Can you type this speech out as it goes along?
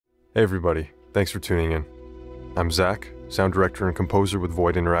Hey everybody, thanks for tuning in. I'm Zach, sound director and composer with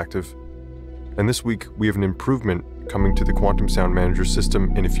Void Interactive, and this week we have an improvement coming to the Quantum Sound Manager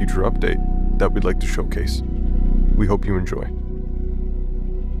system in a future update that we'd like to showcase. We hope you enjoy.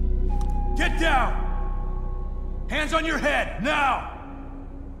 Get down! Hands on your head, now!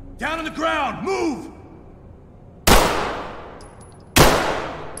 Down on the ground, move!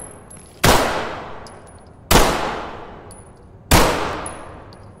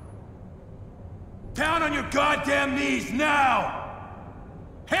 Down on your goddamn knees, now!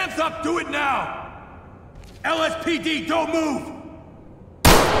 Hands up, do it now! LSPD, don't move!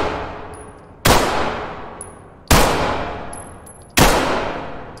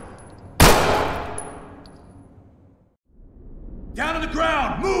 Down on the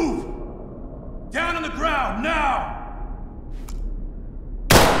ground, move! Down on the ground, now!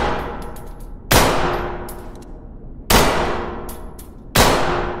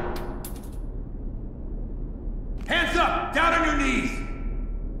 Hands up! Down on your knees!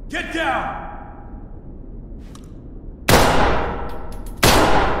 Get down!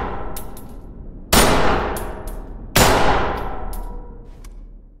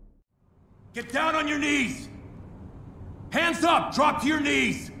 Get down on your knees! Hands up! Drop to your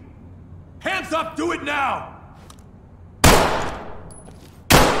knees! Hands up! Do it now!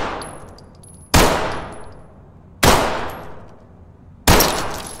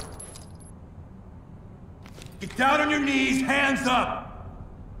 Get down on your knees, hands up!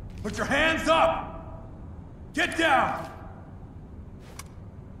 Put your hands up! Get down!